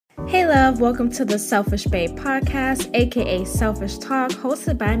Hey love, welcome to the Selfish Babe podcast, aka Selfish Talk,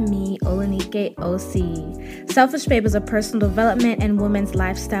 hosted by me, Olanike OC. Selfish Babe is a personal development and women's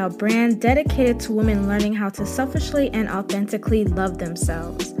lifestyle brand dedicated to women learning how to selfishly and authentically love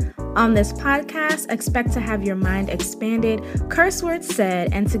themselves. On this podcast, expect to have your mind expanded, curse words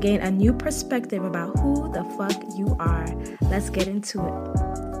said, and to gain a new perspective about who the fuck you are. Let's get into it.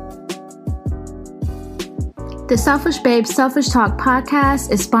 The Selfish Babe Selfish Talk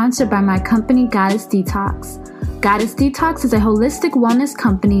podcast is sponsored by my company, Goddess Detox. Goddess Detox is a holistic wellness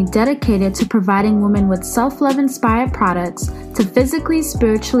company dedicated to providing women with self-love inspired products to physically,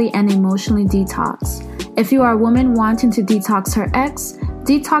 spiritually, and emotionally detox. If you are a woman wanting to detox her ex,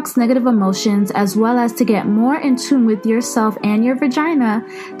 detox negative emotions, as well as to get more in tune with yourself and your vagina,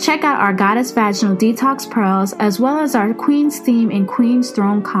 check out our Goddess Vaginal Detox Pearls, as well as our Queen Steam and Queen's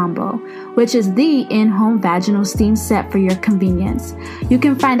Throne combo, which is the in-home vaginal steam set for your convenience. You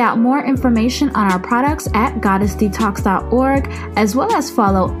can find out more information on our products at goddessdetox.org, as well as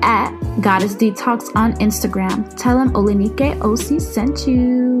follow at Goddess Detox on Instagram. Tell them Olanike OC sent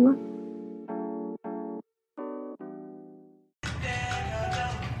you.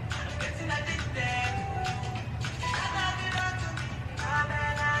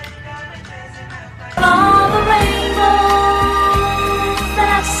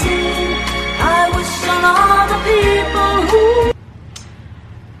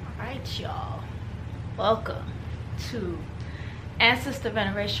 Y'all, welcome to Ancestor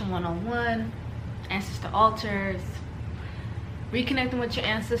Veneration 101, Ancestor Altars, reconnecting with your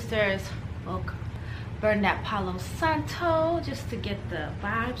ancestors. Welcome. Burn that Palo Santo just to get the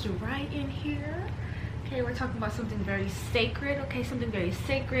vibes right in here. Okay, we're talking about something very sacred, okay, something very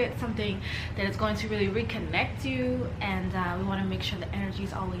sacred, something that is going to really reconnect you, and we want to make sure the energy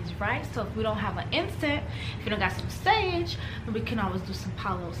is always right. So if we don't have an incense, if we don't got some sage, then we can always do some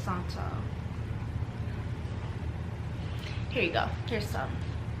Palo Santo. Here you go, here's some.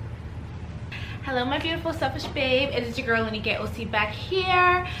 Hello my beautiful Selfish Babe, it is your girl Olanike OC back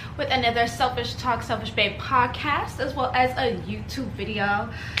here with another Selfish Talk Selfish Babe podcast, as well as a YouTube video.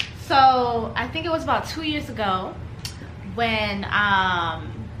 So I think it was about 2 years ago when I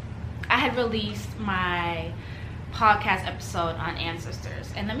had released my podcast episode on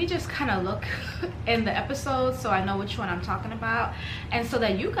ancestors, and let me just kind of look in the episode so I know which one I'm talking about, and so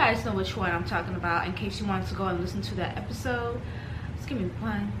that you guys know which one I'm talking about in case you want to go and listen to that episode. Just give me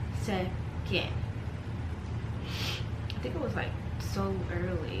 1 second. I think it was like so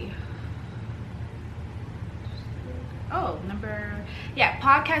early.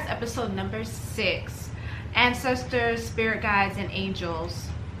 Podcast episode number 6, Ancestors, Spirit Guides, and Angels.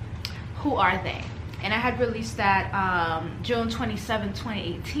 Who are they? And I had released that June 27,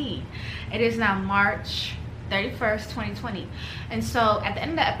 2018. It is now March 31st, 2020. And so at the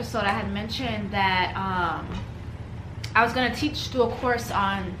end of the episode, I had mentioned that I was going to do a course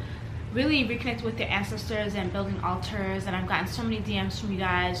on really reconnect with your ancestors and building altars, and I've gotten so many DMs from you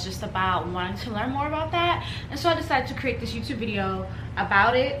guys just about wanting to learn more about that, and so I decided to create this YouTube video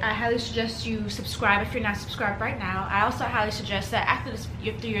about it. I highly suggest you subscribe if you're not subscribed right now. I also highly suggest that after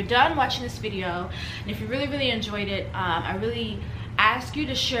you're done watching this video, and if you really enjoyed it, I really ask you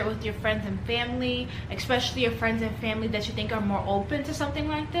to share it with your friends and family, especially your friends and family that you think are more open to something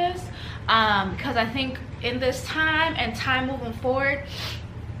like this, because I think in this time and time moving forward,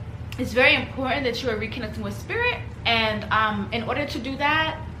 it's very important that you are reconnecting with spirit, and in order to do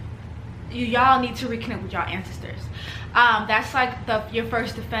that, y'all need to reconnect with your ancestors. That's like your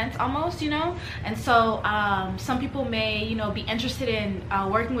first defense almost, you know. And so some people may, you know, be interested in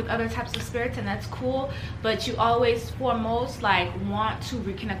working with other types of spirits, and that's cool, but you always foremost like want to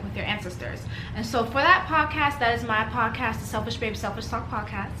reconnect with your ancestors. And so for that podcast, that is my podcast, the Selfish Babe Selfish Talk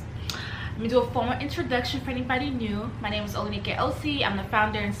podcast. Let me do a formal introduction for anybody new. My name is Olanike OC. I'm the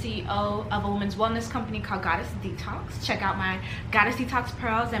founder and CEO of a women's wellness company called Goddess Detox. Check out my Goddess Detox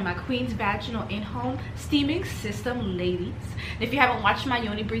Pearls and my Queen's Vaginal in-home steaming system, ladies. And if you haven't watched my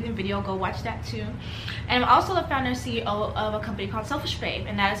yoni breathing video, go watch that too. And I'm also the founder and CEO of a company called Selfish Babe,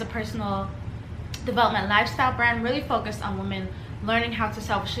 and that is a personal development lifestyle brand really focused on women learning how to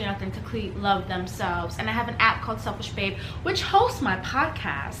selfishly and authentically love themselves. And I have an app called Selfish Babe, which hosts my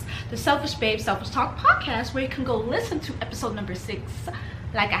podcast, the Selfish Babe Selfish Talk podcast, where you can go listen to episode number 6,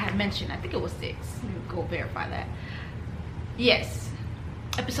 like I had mentioned. I think it was 6. Let me go verify that. Yes,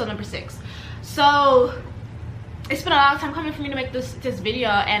 episode number 6. So it's been a long time coming for me to make this video,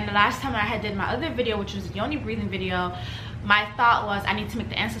 and the last time I did my other video, which was a yoni breathing video, my thought was I need to make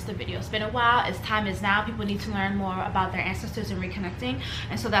the ancestor video. It's been a while, it's time is now. People need to learn more about their ancestors and reconnecting,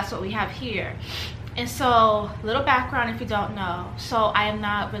 and so that's what we have here. And so, little background if you don't know. So I am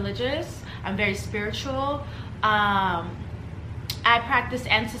not religious. I'm very spiritual. I practice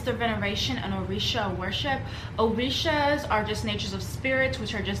ancestor veneration and Orisha worship. Orishas are just natures of spirits,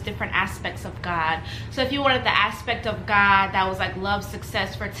 which are just different aspects of God. So if you wanted the aspect of God that was like love,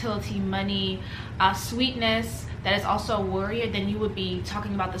 success, fertility, money, sweetness, that is also a warrior, then you would be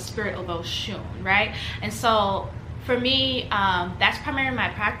talking about the spirit of Oshun, right? And so for me, that's primarily my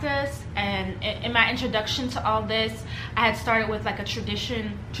practice. And in my introduction to all this, I had started with like a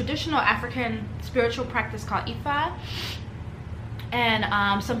traditional African spiritual practice called Ifa.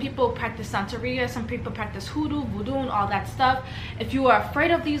 And some people practice Santeria, some people practice Hoodoo, Voodoo, and all that stuff. If you are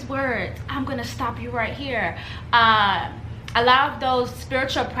afraid of these words, I'm gonna stop you right here. A lot of those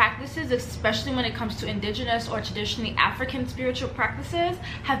spiritual practices, especially when it comes to indigenous or traditionally African spiritual practices,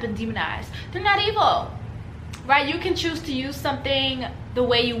 have been demonized. They're not evil, right? You can choose to use something the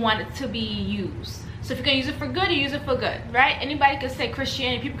way you want it to be used. So if you're gonna use it for good, you use it for good, right? Anybody can say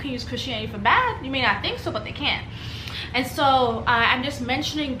Christianity, people can use Christianity for bad. You may not think so, but they can. And so I'm just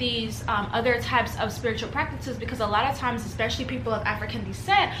mentioning these other types of spiritual practices because a lot of times, especially people of African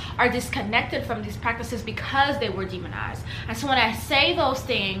descent, are disconnected from these practices because they were demonized. And so when I say those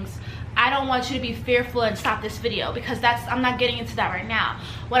things, I don't want you to be fearful and stop this video, because I'm not getting into that right now.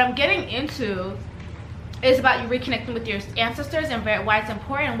 What I'm getting into is about you reconnecting with your ancestors and why it's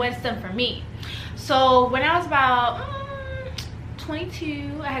important and what it's done for me. So when I was about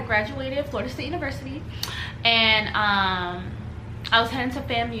 22, I had graduated Florida State University, and I was heading to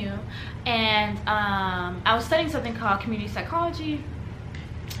FAMU, and I was studying something called community psychology.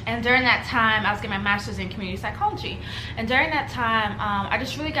 And during that time, I was getting my master's in community psychology. And during that time, I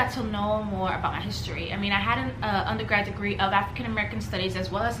just really got to know more about my history. I mean, I had an undergrad degree of African American studies as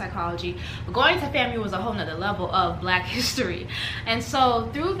well as psychology. But going to FAMU was a whole nother level of Black history. And so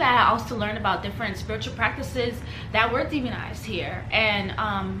through that, I also learned about different spiritual practices that were demonized here. And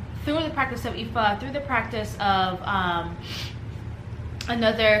through the practice of Ifa, through the practice of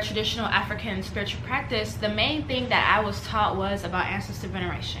another traditional African spiritual practice, the main thing that I was taught was about ancestor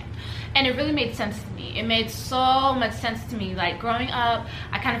veneration. And it really made sense to me. It made so much sense to me. Like growing up,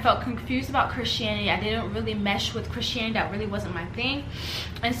 I kind of felt confused about Christianity. I didn't really mesh with Christianity. That really wasn't my thing.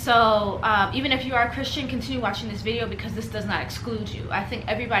 And so even if you are a Christian, continue watching this video because this does not exclude you. I think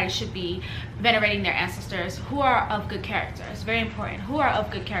everybody should be venerating their ancestors who are of good character. It's very important. Who are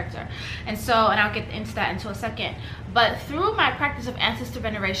of good character. And I'll get into that into a second. But through my practice of ancestor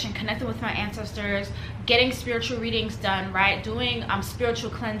veneration, connecting with my ancestors, getting spiritual readings done, right, doing spiritual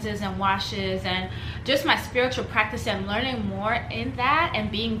cleanses and washes, and just my spiritual practice and learning more in that,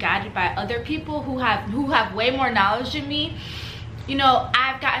 and being guided by other people who have way more knowledge than me. You know,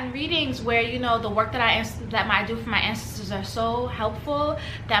 I've gotten readings where, you know, the work that I do for my ancestors are so helpful,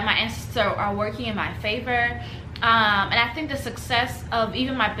 that my ancestors are working in my favor. And I think the success of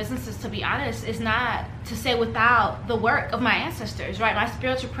even my businesses, to be honest, is not to say without the work of my ancestors, right? My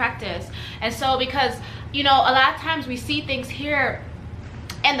spiritual practice. And so because, you know, a lot of times we see things here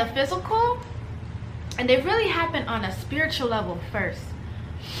in the physical, and they really happen on a spiritual level first.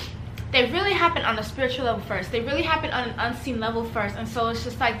 They really happen on a spiritual level first. They really happen on an unseen level first. And so it's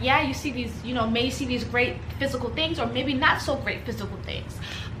just like, yeah, you see these, you know, may see these great physical things, or maybe not so great physical things.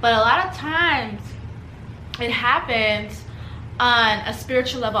 But a lot of times it happens on a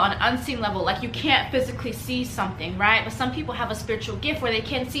spiritual level, on an unseen level. Like you can't physically see something, right? But some people have a spiritual gift where they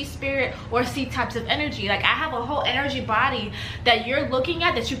can see spirit or see types of energy. Like I have a whole energy body that you're looking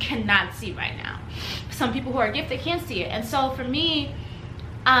at that you cannot see right now. Some people who are gifted can't see it. And so for me,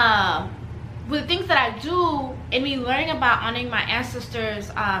 with the things that I do, in me learning about honoring my ancestors,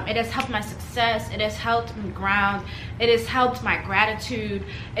 it has helped my success. It has helped me ground. It has helped my gratitude.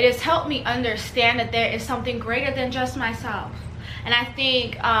 It has helped me understand that there is something greater than just myself. And I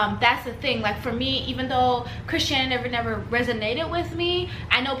think that's the thing. Like for me, even though Christianity never resonated with me,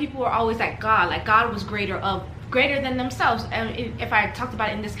 I know people were always like God was greater than themselves, and if I talked about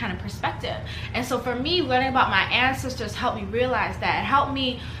it in this kind of perspective. And so for me, learning about my ancestors helped me realize that. It helped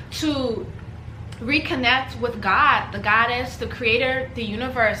me to reconnect with God, the goddess, the creator, the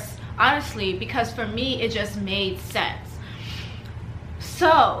universe, honestly, because for me it just made sense.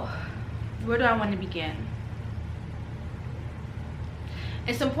 So where do I want to begin?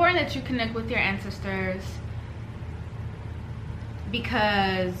 It's important that you connect with your ancestors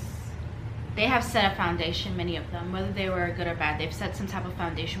because they have set a foundation, many of them, whether they were good or bad. They've set some type of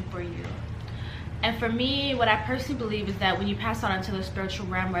foundation for you. And for me, what I personally believe is that when you pass on into the spiritual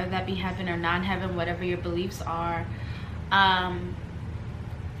realm, whether that be heaven or non-heaven, whatever your beliefs are,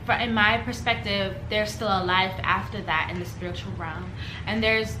 in my perspective, there's still a life after that in the spiritual realm, and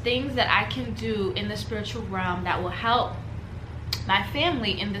there's things that I can do in the spiritual realm that will help my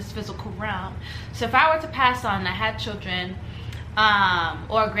family in this physical realm. So if I were to pass on, I had children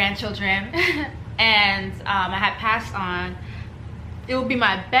or grandchildren and I had passed on, it would be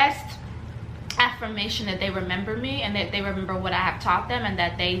my best affirmation that they remember me, and that they remember what I have taught them, and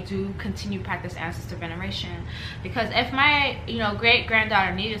that they do continue practice ancestor veneration. Because if my great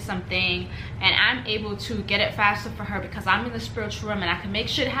granddaughter needed something and I'm able to get it faster for her because I'm in the spiritual realm and I can make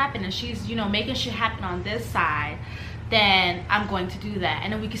shit happen, and she's making shit happen on this side, then I'm going to do that.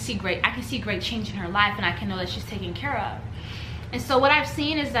 And then I can see great change in her life, and I can know that she's taken care of. And so what I've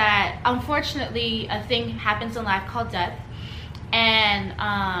seen is that unfortunately a thing happens in life called death, and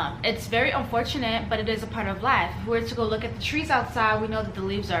it's very unfortunate, but it is a part of life. If we were to go look at the trees outside, we know that the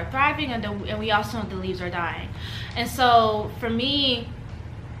leaves are thriving, and we also know the leaves are dying. And so for me,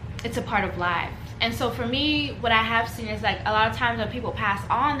 it's a part of life. And so for me, what I have seen is like a lot of times when people pass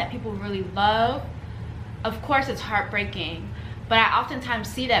on that people really love, of course it's heartbreaking, but I oftentimes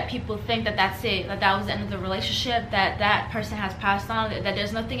see that people think that that's it, that was the end of the relationship, that that person has passed on, that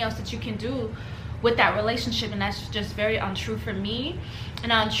there's nothing else that you can do with that relationship. And that's just very untrue for me,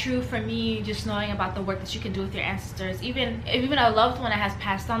 and untrue for me just knowing about the work that you can do with your ancestors. Even a loved one that has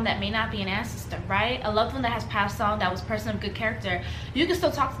passed on that may not be an ancestor, right? A loved one that has passed on that was a person of good character, you can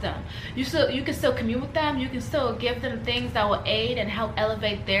still talk to them, you can still commune with them, you can still give them things that will aid and help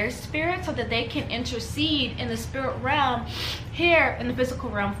elevate their spirit so that they can intercede in the spirit realm here in the physical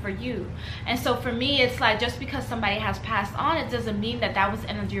realm for you. And so for me, it's like, just because somebody has passed on, it doesn't mean that that was the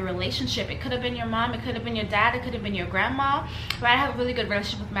end of your relationship. It could have been your mom, it could have been your dad, it could have been your grandma. But I have a really good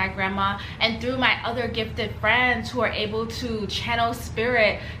relationship with my grandma, and through my other gifted friends who are able to channel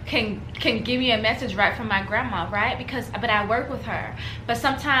spirit can give me a message right from my grandma, right? But I work with her, but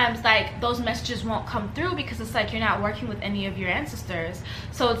sometimes like those messages won't come through because it's like you're not working with any of your ancestors.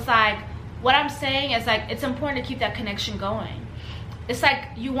 So it's like, what I'm saying is like, it's important to keep that connection going. It's like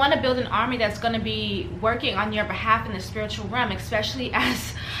you want to build an army that's going to be working on your behalf in the spiritual realm, especially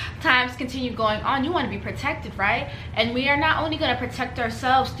as times continue going on. You want to be protected, right? And we are not only going to protect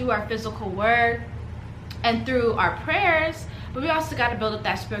ourselves through our physical word and through our prayers, but we also got to build up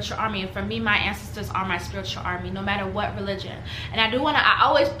that spiritual army. And for me, my ancestors are my spiritual army, no matter what religion. And I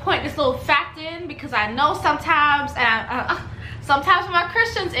always point this little fact in, because I know sometimes, sometimes with my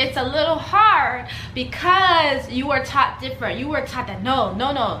Christians, it's a little hard because you were taught different. You were taught that no,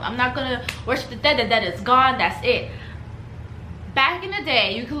 I'm not going to worship the dead, the dead is gone, that's it. Back in the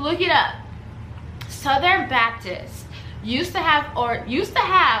day, you can look it up, Southern Baptists used to have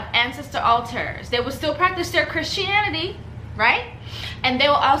ancestor altars. They would still practice their Christianity, right? And they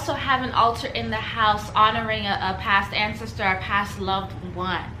will also have an altar in the house honoring a past ancestor, a past loved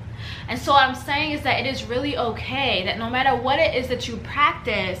one. And so what I'm saying is that it is really okay that no matter what it is that you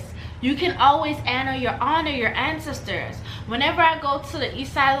practice, you can always honor your ancestors. Whenever I go to the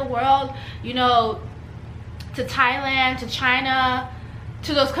east side of the world, to Thailand, to China,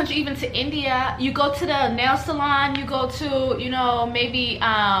 to those countries, even to India, you go to the nail salon, you go to, maybe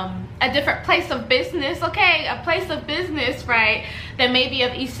a different place of business, okay? A place of business, right? That may be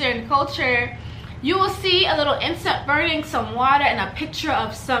of Eastern culture. You will see a little incense burning, some water, and a picture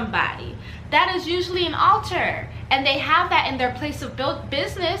of somebody. That is usually an altar. And they have that in their place of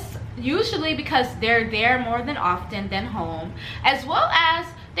business, usually because they're there more than often than home, as well as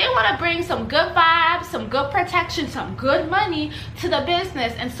they want to bring some good vibes, some good protection, some good money to the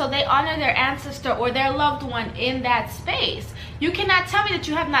business. And so they honor their ancestor or their loved one in that space. You cannot tell me that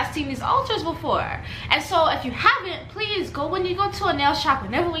you have not seen these altars before. And so if you haven't, please go, when you go to a nail shop,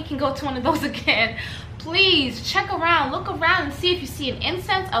 whenever we can go to one of those again, please check around, look around, and see if you see an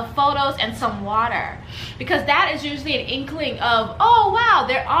incense, of photos, and some water. Because that is usually an inkling of, oh wow,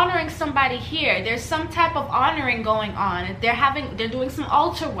 they're honoring somebody here. There's some type of honoring going on. They're doing some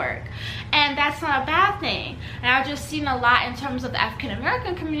altar work. And that's not a bad thing. And I've just seen a lot in terms of the African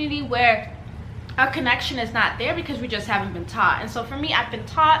American community where our connection is not there because we just haven't been taught. And so for me, I've been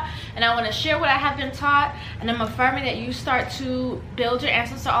taught, and I want to share what I have been taught, and I'm affirming that you start to build your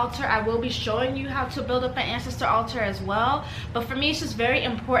ancestor altar. I will be showing you how to build up an ancestor altar as well. But for me, it's just very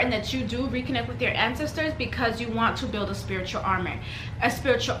important that you do reconnect with your ancestors because you want to build a spiritual army,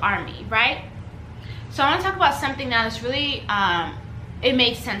 right? So I want to talk about something now that's really it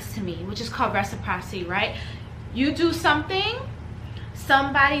makes sense to me, which is called reciprocity, right? You do something,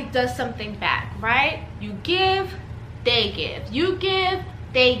 somebody does something back, right? You give, they give. You give,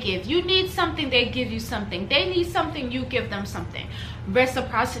 they give. You need something, they give you something. They need something, you give them something.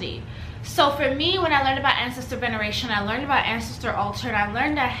 Reciprocity. So for me, when I learned about ancestor veneration, I learned about ancestor altar, and I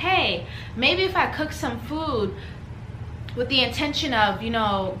learned that, hey, maybe if I cook some food with the intention of, you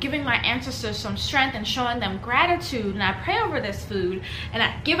know, giving my ancestors some strength and showing them gratitude, and I pray over this food and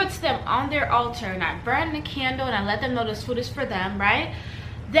I give it to them on their altar, and I burn the candle and I let them know this food is for them, right?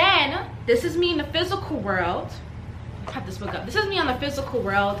 Then this is me in the physical world. I have this book up. This is me on the physical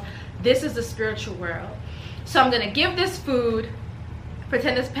world. This is the spiritual world. So I'm gonna give this food,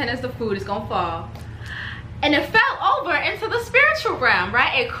 pretend this pen is the food, it's gonna fall, and it fell over into the spiritual realm,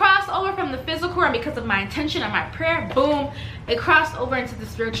 right? It crossed over from the physical realm because of my intention and my prayer. Boom, it crossed over into the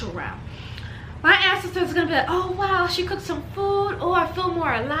spiritual realm. My ancestors are gonna be like, oh wow, she cooked some food. Oh, I feel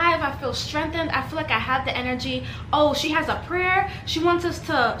more alive. I feel strengthened. I feel like I have the energy. Oh, she has a prayer. She wants us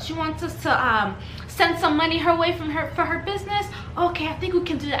to send some money her way for her business. Okay, I think we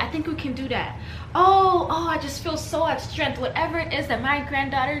can do that. I think we can do that. Oh, I just feel so much strength. Whatever it is that my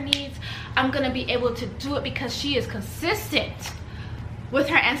granddaughter needs, I'm gonna be able to do it because she is consistent with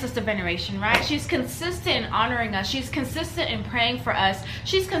her ancestor veneration, right? She's consistent in honoring us. She's consistent in praying for us.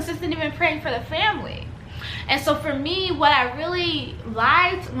 She's consistent even praying for the family. And so for me, what I really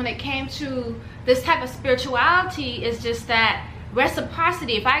liked when it came to this type of spirituality is just that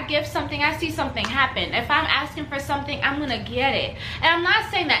reciprocity. If I give something, I see something happen. If I'm asking for something, I'm gonna get it. And I'm not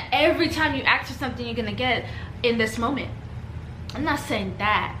saying that every time you ask for something, you're gonna get it in this moment. I'm not saying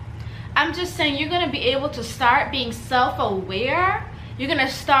that. I'm just saying you're gonna be able to start being self-aware. You're gonna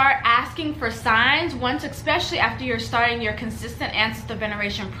start asking for signs once, especially after you're starting your consistent ancestor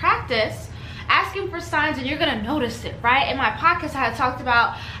veneration practice, asking for signs, and you're gonna notice it, right? In my podcast, I had talked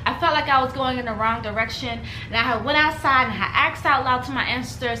about, I felt like I was going in the wrong direction, and I had went outside and I asked out loud to my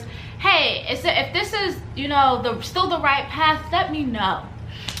ancestors, hey, if this is, you know, still the right path, let me know.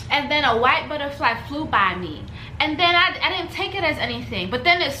 And then a white butterfly flew by me, and then I didn't take it as anything, but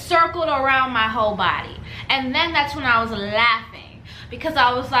then it circled around my whole body, and then that's when I was laughing. Because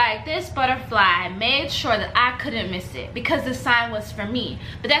I was like, this butterfly made sure that I couldn't miss it because the sign was for me.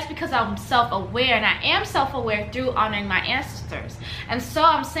 But that's because I'm self-aware, and I am self-aware through honoring my ancestors. And so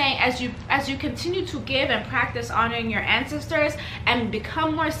I'm saying, as you continue to give and practice honoring your ancestors and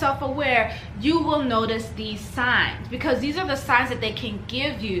become more self-aware, you will notice these signs, because these are the signs that they can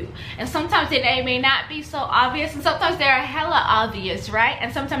give you. And sometimes they may not be so obvious, and sometimes they're hella obvious, right?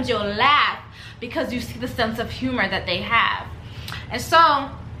 And sometimes you'll laugh because you see the sense of humor that they have. And so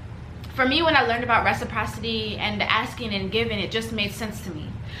for me, when I learned about reciprocity and the asking and giving, it just made sense to me.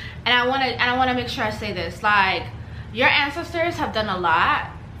 And I want to make sure I say this, like, your ancestors have done a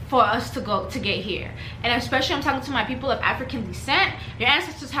lot for us to get here. And especially, I'm talking to my people of African descent, your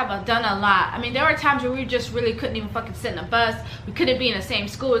ancestors have done a lot. I mean, there were times where we just really couldn't even fucking sit in a bus. We couldn't be in the same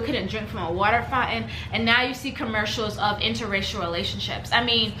school. We couldn't drink from a water fountain. And now you see commercials of interracial relationships. I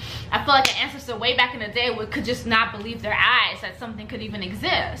mean, I feel like an ancestor way back in the day could just not believe their eyes that something could even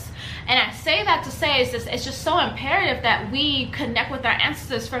exist. And I say that to say it's just so imperative that we connect with our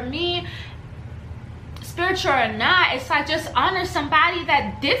ancestors. For me, spiritual or not, it's like, just honor somebody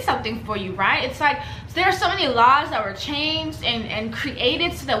that did something for you, right? It's like, there are so many laws that were changed and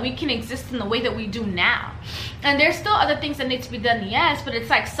created so that we can exist in the way that we do now. And there's still other things that need to be done, yes, but it's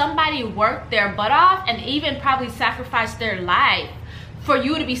like somebody worked their butt off and even probably sacrificed their life for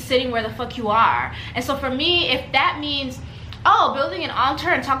you to be sitting where the fuck you are. And so for me, if that means, oh, building an altar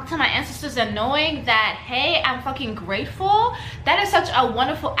and talking to my ancestors and knowing that, hey, I'm fucking grateful, that is such a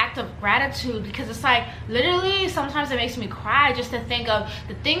wonderful act of gratitude, because it's like, literally, sometimes it makes me cry just to think of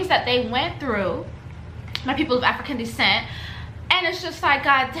the things that they went through, my people of African descent, and it's just like,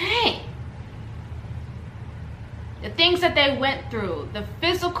 god dang, the things that they went through, the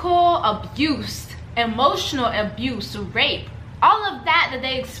physical abuse, emotional abuse, rape, all of that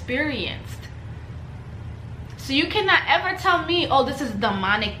they experienced. So you cannot ever tell me, oh, this is a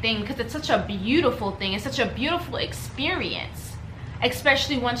demonic thing, because it's such a beautiful thing. It's such a beautiful experience,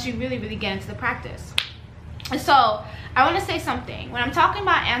 especially once you really, really get into the practice. And so I want to say something. When I'm talking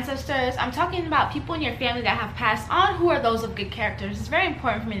about ancestors, I'm talking about people in your family that have passed on who are those of good characters. It's very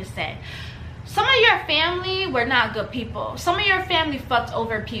important for me to say. Some of your family were not good people. Some of your family fucked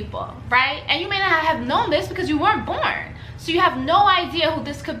over people, right? And you may not have known this because you weren't born. So you have no idea who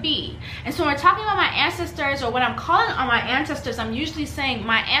this could be. And so when we're talking about my ancestors, or when I'm calling on my ancestors, I'm usually saying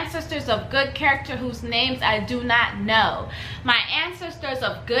my ancestors of good character whose names I do not know. My ancestors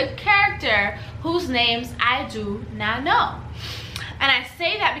of good character whose names I do not know. And I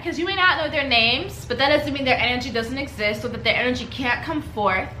say that because you may not know their names, but that doesn't mean their energy doesn't exist or that their energy can't come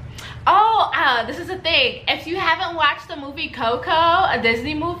forth. Oh, this is the thing. If you haven't watched the movie Coco, a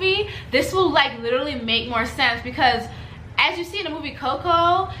Disney movie, this will like literally make more sense, because as you see in the movie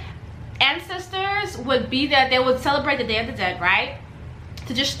Coco, ancestors would be there. They would celebrate the Day of the Dead, right?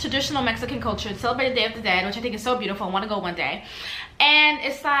 To just traditional Mexican culture, celebrate the Day of the Dead, which I think is so beautiful. I want to go one day. And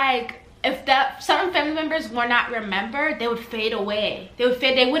it's like, if that certain family members were not remembered, they would fade away. They would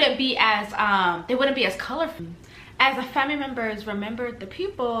fade. They wouldn't be as colorful. As the family members remembered the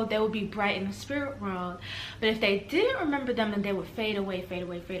people, they would be bright in the spirit world. But if they didn't remember them, then they would fade away, fade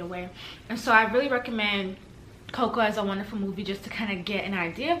away, fade away. And so I really recommend Coco as a wonderful movie, just to kind of get an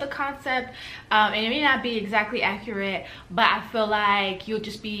idea of the concept. And it may not be exactly accurate, but I feel like you'll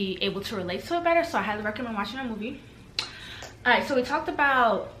just be able to relate to it better. So I highly recommend watching that movie. All right, so we talked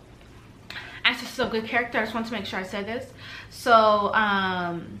about ancestors of good character. I just want to make sure I said this. So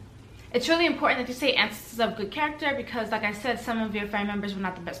it's really important that you say ancestors of good character, because like I said, some of your family members were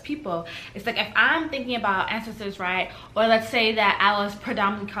not the best people. It's like, if I'm thinking about ancestors, right, or let's say that I was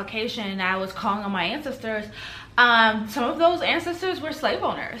predominantly Caucasian and I was calling on my ancestors, some of those ancestors were slave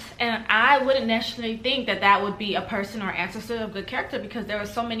owners, and I wouldn't necessarily think that that would be a person or ancestor of good character, because there were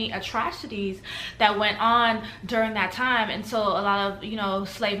so many atrocities that went on during that time. And so a lot of, you know,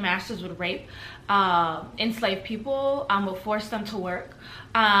 slave masters would rape enslaved people, would force them to work,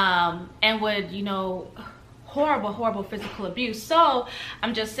 and would, you know, horrible physical abuse. So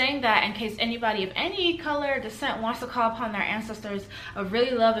I'm just saying that in case anybody of any color, descent wants to call upon their ancestors, I would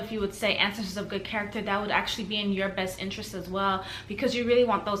really love if you would say ancestors of good character. That would actually be in your best interest as well, because you really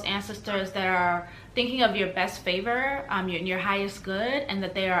want those ancestors that are thinking of your best favor, your highest good, and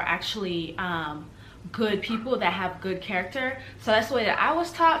that they are actually good people that have good character. So that's the way that I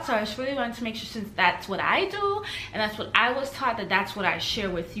was taught. So I just really wanted to make sure, since that's what I do and that's what I was taught, that that's what I share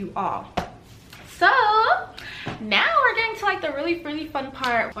with you all. So now we're getting to like the really fun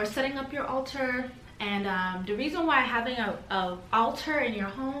part, or setting up your altar. And the reason why having a altar in your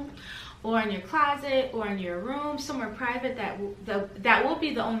home, or in your closet, or in your room, somewhere private, that will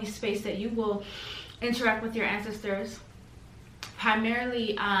be the only space that you will interact with your ancestors.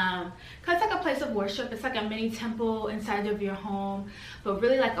 Primarily, because it's like a place of worship. It's like a mini temple inside of your home, but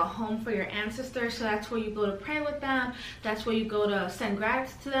really like a home for your ancestors. So that's where you go to pray with them. That's where you go to send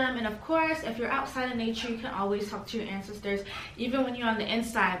gratitude to them. And of course, if you're outside in nature, you can always talk to your ancestors, even when you're on the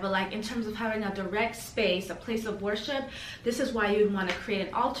inside. But like in terms of having a direct space, a place of worship, this is why you'd want to create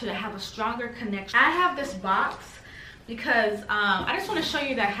an altar, to have a stronger connection. I have this box because I just want to show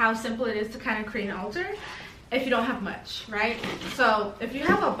you that how simple it is to kind of create an altar if you don't have much, right? So if you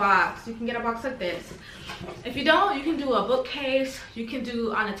have a box, you can get a box like this. If you don't, you can do a bookcase, you can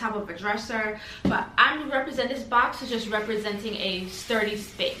do on the top of a dresser, but this box is just representing a sturdy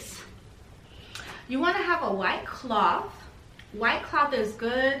space. You want to have a white cloth. White cloth is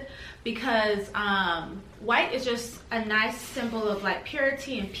good because white is just a nice symbol of like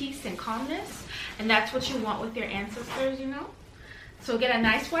purity and peace and calmness, and that's what you want with your ancestors, you know? So get a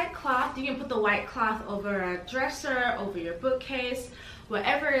nice white cloth. You can put the white cloth over a dresser, over your bookcase,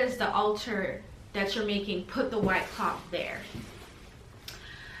 whatever is the altar that you're making, put the white cloth there.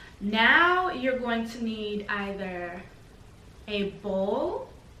 Now you're going to need either a bowl,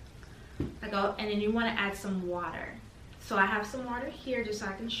 and then you want to add some water. So I have some water here just so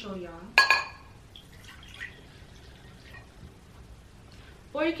I can show y'all.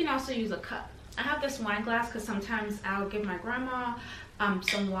 Or you can also use a cup. I have this wine glass because sometimes I'll give my grandma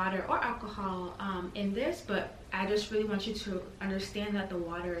some water or alcohol in this, but I just really want you to understand that the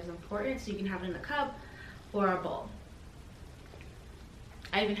water is important, so you can have it in a cup or a bowl.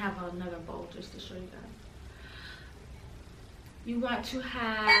 I even have another bowl just to show you guys. You want to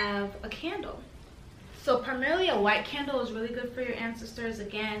have a candle. So primarily a white candle is really good for your ancestors.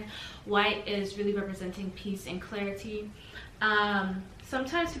 Again, white is really representing peace and clarity.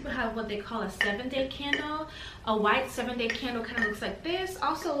 Sometimes people have what they call a 7-day candle. A white 7-day candle kind of looks like this.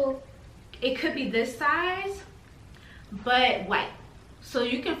 Also, it could be this size, but white. So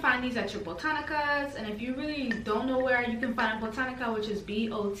you can find these at your botanicas, and if you really don't know where, you can find a botanica, which is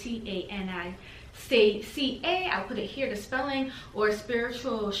B-O-T-A-N-I-C-A. I'll put it here, the spelling, or a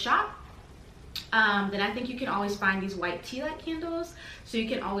spiritual shop. Then I think you can always find these white tea light candles, so you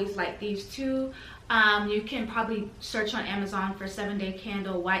can always light these too. You can probably search on Amazon for 7-day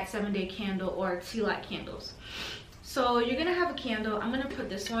candle, white 7-day candle, or tea light candles. So you're gonna have a candle. I'm gonna put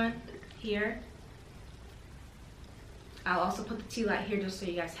this one here. I'll also put the tea light here just so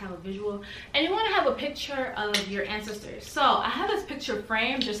you guys have a visual. And you want to have a picture of your ancestors. So I have this picture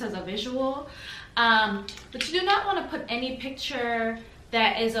frame just as a visual, but you do not want to put any picture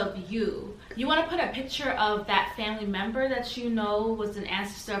that is of you. You want to put a picture of that family member that you know was an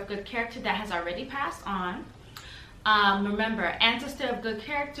ancestor of good character that has already passed on. Remember, ancestor of good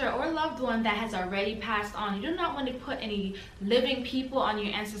character or loved one that has already passed on. You do not want to put any living people on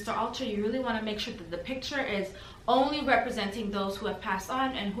your ancestor altar. You really want to make sure that the picture is only representing those who have passed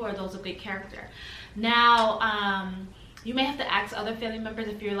on and who are those of good character. Now, you may have to ask other family members.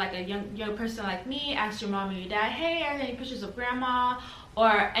 If you're like a young person like me, ask your mom and your dad, hey, are there any pictures of grandma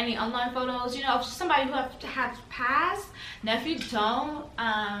or any online photos, you know, of somebody who has passed. Now, if you don't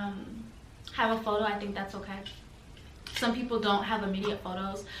have a photo, I think that's okay. Some people don't have immediate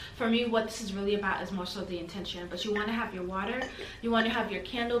photos. For me, what this is really about is more so the intention. But you want to have your water, you want to have your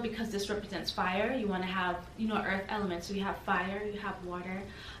candle, because this represents fire. You want to have, you know, earth elements. So you have fire, you have water.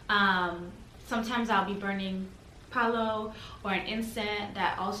 Sometimes I'll be burning palo or an incense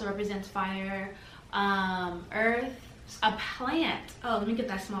that also represents fire. Earth, a plant. Oh, let me get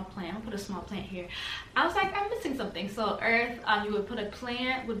that small plant. I'll put a small plant here. I was like, I'm missing something. So earth, you would put a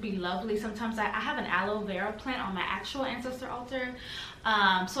plant, would be lovely. Sometimes I have an aloe vera plant on my actual ancestor altar.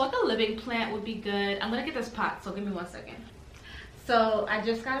 So like a living plant would be good. I'm gonna get this pot, so give me 1 second. So I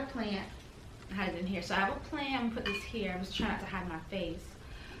just got a plant. I had it in here. So I have a plant. I'm gonna put this here. I was trying not to hide my face.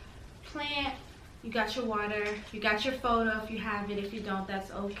 Plant. You got your water. You got your photo if you have it. If you don't, that's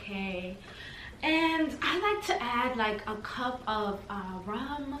okay. And I like to add like a cup of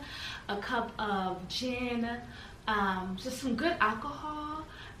rum, a cup of gin, just some good alcohol,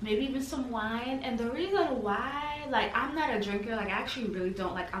 maybe even some wine. And the reason why, like, I'm not a drinker, like I actually really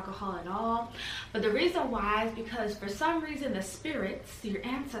don't like alcohol at all. But the reason why is because for some reason the spirits, your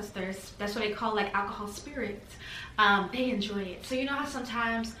ancestors, that's what they call like alcohol spirits, they enjoy it. So you know how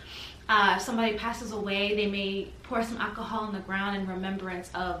sometimes if somebody passes away, they may pour some alcohol on the ground in remembrance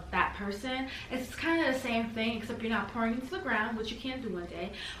of that person. It's kind of the same thing, except you're not pouring into the ground, which you can do one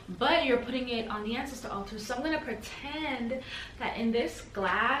day, but you're putting it on the ancestor altar. So I'm going to pretend that in this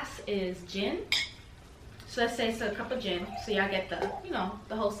glass is gin. So let's say it's a cup of gin, so y'all get the, you know,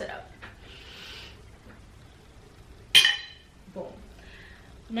 the whole setup. Boom.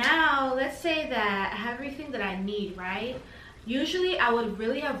 Now, let's say that I have everything that I need, right? Usually I would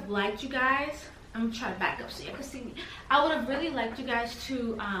really have liked you guys, I'm gonna try to back up so you can see me. I would have really liked you guys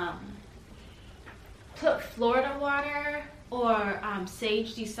to put Florida water or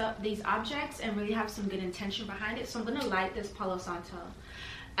sage these objects and really have some good intention behind it. So I'm gonna light this Palo Santo,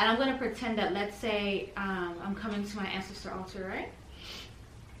 and I'm gonna pretend that, let's say I'm coming to my ancestor altar, right?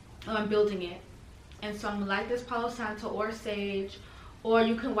 Oh, I'm building it, and so I'm gonna light this Palo Santo or sage. Or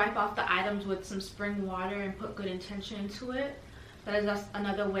you can wipe off the items with some spring water and put good intention into it. That is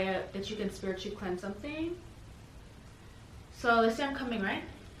another way that you can spiritually cleanse something. So let's say I'm coming, right?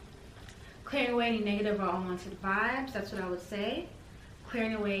 Clearing away any negative or unwanted vibes. That's what I would say.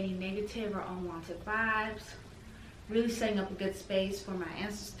 Clearing away any negative or unwanted vibes. Really setting up a good space for my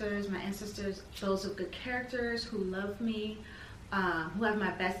ancestors, those of good characters who love me, who have my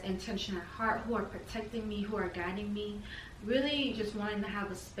best intention at heart, who are protecting me, who are guiding me. Really just wanting to have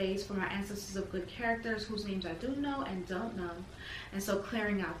a space for my ancestors of good characters whose names I do know and don't know. And so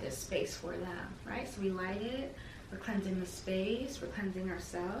clearing out this space for them, right? So we light it, we're cleansing the space, we're cleansing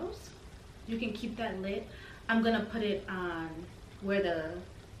ourselves. You can keep that lit. I'm gonna put it on where the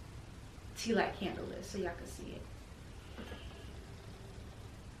tea light candle is so y'all can see it.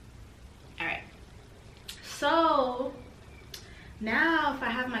 All right, so now if I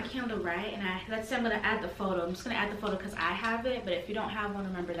have my candle right, and let's say I'm gonna add the photo. I'm just gonna add the photo because I have it, but if you don't have one,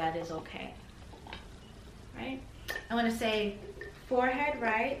 remember that is okay, right? I'm gonna say forehead,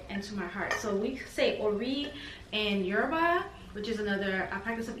 right, and to my heart. So we say Ori in Yoruba, which is another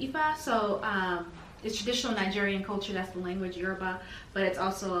practice of Ifa. So it's traditional Nigerian culture, that's the language, Yoruba, but it's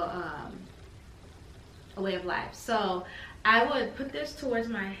also a way of life. So I would put this towards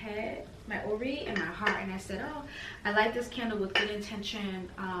my head, my Ori, and my heart, and I said, oh, I light this candle with good intention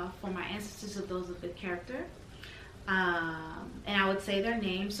for my ancestors of those of good character. And I would say their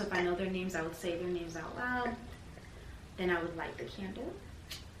names. So if I know their names, I would say their names out loud. Then I would light the candle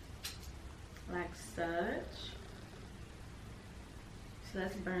like such. So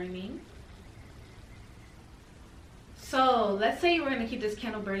that's burning. So let's say we're going to keep this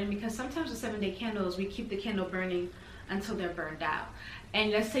candle burning, because sometimes with 7-day candles, we keep the candle burning until they're burned out.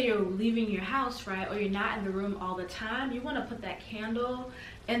 And let's say you're leaving your house, right, or you're not in the room all the time, you want to put that candle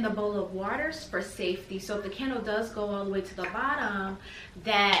in the bowl of water for safety. So if the candle does go all the way to the bottom,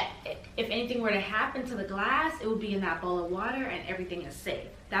 that if anything were to happen to the glass, it would be in that bowl of water and everything is safe.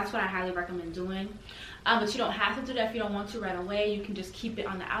 That's what I highly recommend doing. But you don't have to do that if you don't want to right away. You can just keep it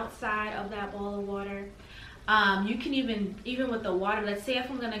on the outside of that bowl of water. You can even with the water, let's say if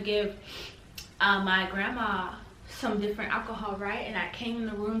I'm gonna give my grandma some different alcohol, right, and I came in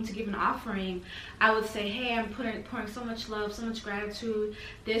the room to give an offering, I would say, hey, I'm pouring so much love, so much gratitude.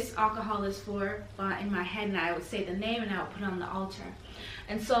 This alcohol is for, in my head, and I would say the name and I would put it on the altar.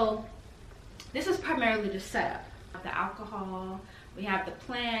 And so this is primarily the setup. The alcohol, we have the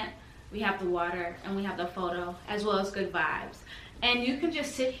plant, we have the water, and we have the photo, as well as good vibes. And you can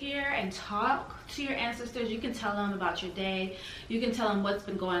just sit here and talk to your ancestors. You can tell them about your day. You can tell them what's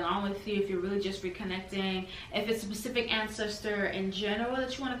been going on with you if you're really just reconnecting. If it's a specific ancestor in general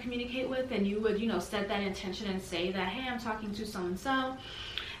that you want to communicate with, then you would, set that intention and say that, hey, I'm talking to so-and-so.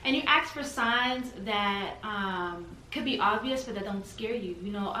 And you ask for signs that could be obvious, but that don't scare you.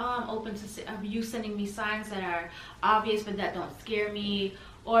 I'm open to you sending me signs that are obvious, but that don't scare me,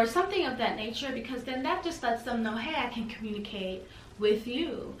 or something of that nature, because then that just lets them know, hey, I can communicate with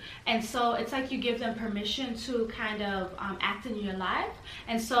you. And so it's like you give them permission to kind of act in your life.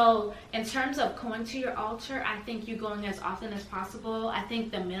 And so in terms of going to your altar, I think you going as often as possible. I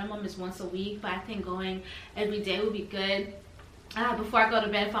think the minimum is once a week, but I think going every day would be good. Before I go to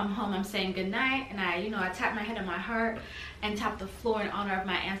bed, if I'm home, I'm saying good night, and I tap my head on my heart and tap the floor in honor of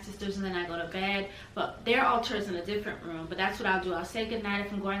my ancestors, and then I go to bed. But their altar is in a different room, but that's what I'll do. I'll say good night.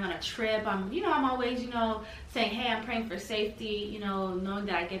 If I'm going on a trip, I'm always, saying, hey, I'm praying for safety, knowing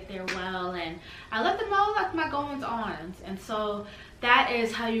that I get there well, and I let them know like my goings on. And so that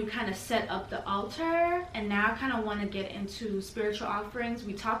is how you kind of set up the altar. And now I kind of want to get into spiritual offerings.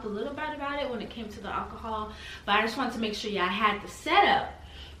 We talked a little bit about it when it came to the alcohol, but I just wanted to make sure y'all had the setup.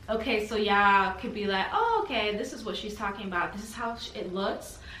 Okay, so y'all could be like, oh, okay, this is what she's talking about. This is how it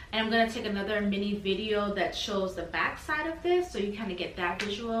looks. And I'm going to take another mini video that shows the back side of this, so you kind of get that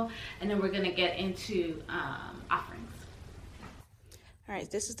visual. And then we're going to get into offerings. All right,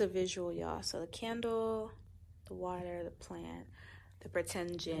 this is the visual, y'all. So the candle, the water, the plant, the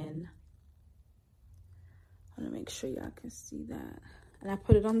pretend gin. I want to make sure y'all can see that. And I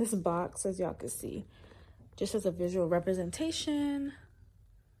put it on this box, as y'all can see, just as a visual representation.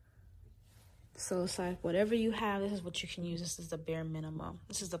 So it's like whatever you have, this is what you can use. This is the bare minimum.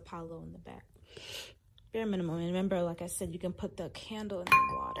 This is the Apollo in the back. Bare minimum. And remember, like I said, you can put the candle in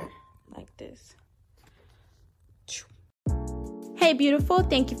the water like this. Hey, beautiful.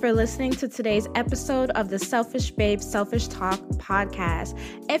 Thank you for listening to today's episode of the Selfish Babe Selfish Talk podcast.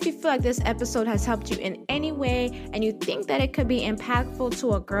 If you feel like this episode has helped you in any way and you think that it could be impactful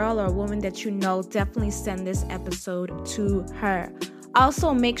to a girl or a woman that you know, definitely send this episode to her.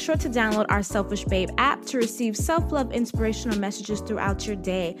 Also, make sure to download our Selfish Babe app to receive self-love inspirational messages throughout your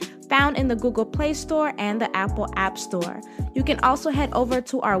day, found in the Google Play Store and the Apple App Store. You can also head over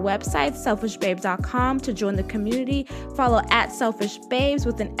to our website, selfishbabe.com, to join the community. Follow @selfishbabes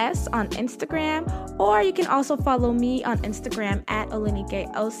with an S on Instagram, or you can also follow me on Instagram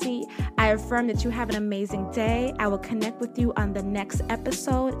 @OliniGayOC. I affirm that you have an amazing day. I will connect with you on the next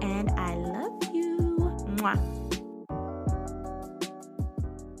episode, and I love you. Mwah.